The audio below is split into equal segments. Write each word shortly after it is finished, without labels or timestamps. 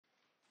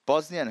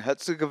Bosnia and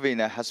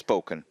Herzegovina has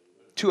spoken.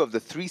 2 of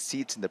the 3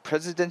 seats in the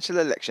presidential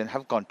election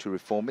have gone to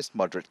reformist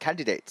moderate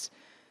candidates.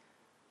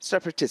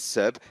 Separatist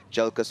Serb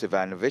Jelko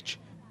Ivanović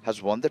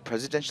has won the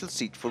presidential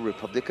seat for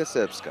Republika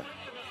Srpska.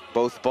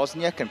 Both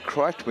Bosniak and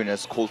Croat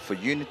winners called for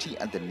unity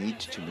and the need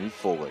to move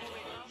forward.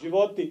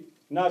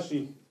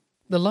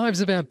 The lives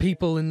of our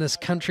people in this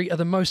country are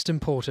the most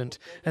important,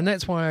 and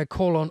that's why I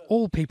call on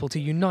all people to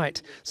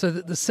unite so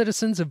that the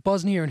citizens of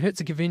Bosnia and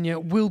Herzegovina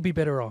will be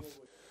better off.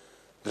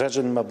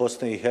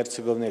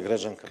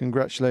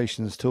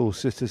 Congratulations to all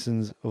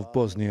citizens of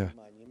Bosnia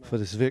for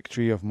this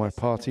victory of my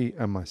party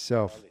and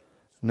myself.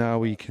 Now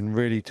we can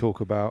really talk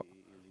about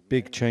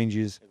big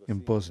changes in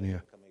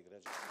Bosnia.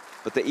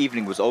 But the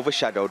evening was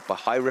overshadowed by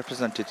High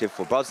Representative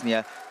for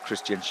Bosnia,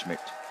 Christian Schmidt.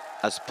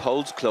 As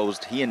polls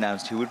closed, he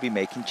announced he would be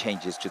making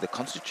changes to the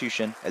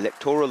constitution,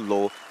 electoral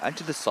law and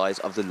to the size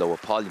of the lower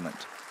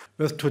parliament.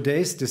 With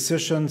today's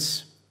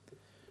decisions,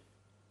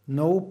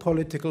 no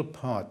political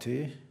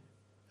party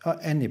or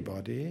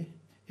anybody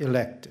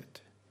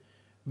elected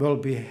will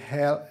be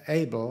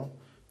able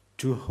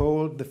to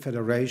hold the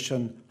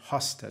federation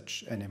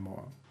hostage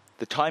anymore.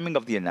 The timing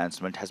of the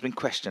announcement has been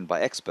questioned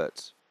by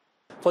experts.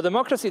 For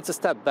democracy, it's a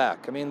step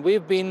back. I mean,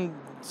 we've been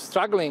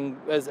struggling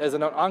as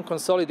an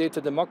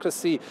unconsolidated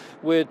democracy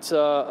with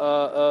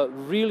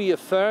really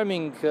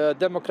affirming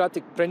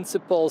democratic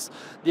principles.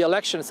 The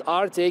elections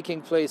are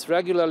taking place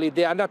regularly.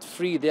 They are not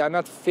free, they are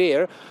not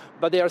fair,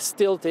 but they are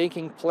still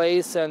taking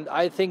place. And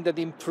I think that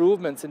the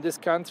improvements in this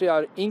country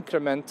are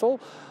incremental.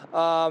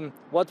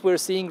 What we're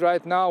seeing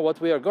right now, what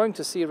we are going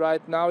to see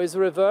right now is a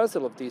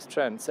reversal of these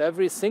trends.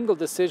 Every single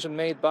decision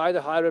made by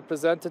the High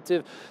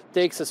Representative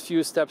takes us a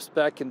few steps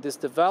back in this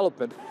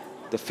development.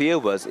 The fear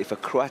was if a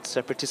Croat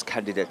separatist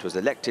candidate was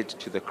elected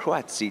to the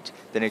Croat seat,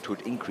 then it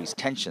would increase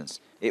tensions.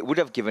 It would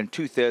have given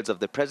 2/3 of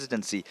the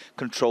presidency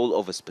control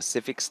over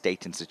specific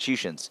state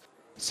institutions.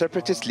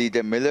 Separatist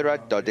leader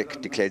Milorad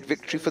Dodik declared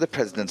victory for the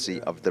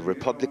presidency of the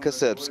Republika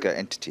Srpska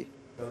entity.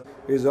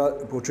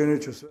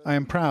 I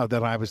am proud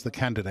that I was the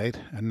candidate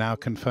and now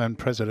confirmed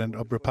president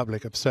of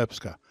Republic of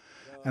Srpska,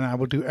 and I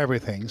will do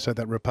everything so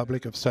that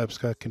Republic of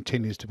Srpska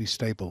continues to be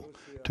stable,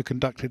 to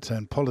conduct its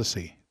own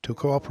policy, to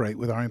cooperate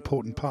with our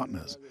important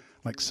partners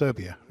like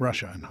Serbia,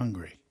 Russia and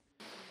Hungary.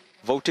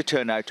 Voter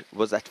turnout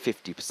was at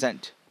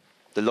 50%,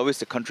 the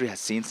lowest the country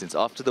has seen since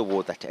after the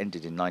war that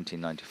ended in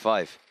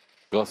 1995.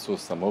 I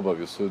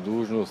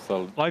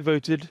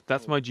voted,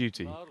 that's my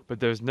duty,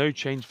 but there is no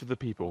change for the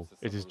people.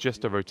 It is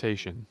just a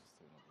rotation.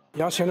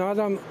 Every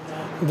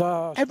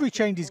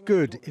change is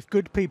good if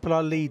good people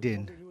are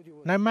leading,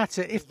 no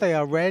matter if they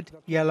are red,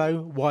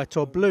 yellow, white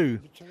or blue,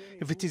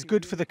 if it is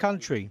good for the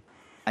country.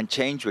 And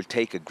change will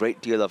take a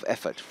great deal of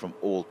effort from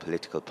all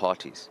political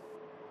parties.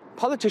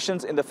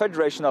 Politicians in the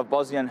Federation of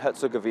Bosnia and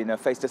Herzegovina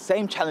face the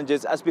same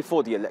challenges as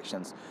before the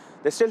elections.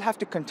 They still have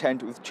to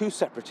contend with 2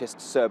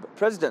 separatist Serb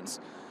presidents.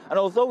 And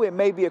although it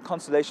may be a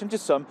consolation to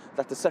some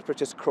that the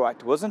separatist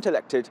Croat wasn't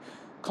elected,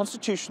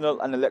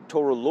 constitutional and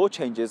electoral law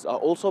changes are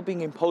also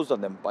being imposed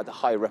on them by the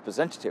High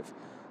Representative,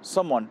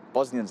 someone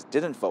Bosnians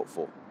didn't vote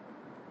for.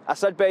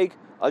 Baig,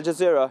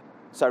 Jazeera,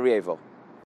 Sarajevo.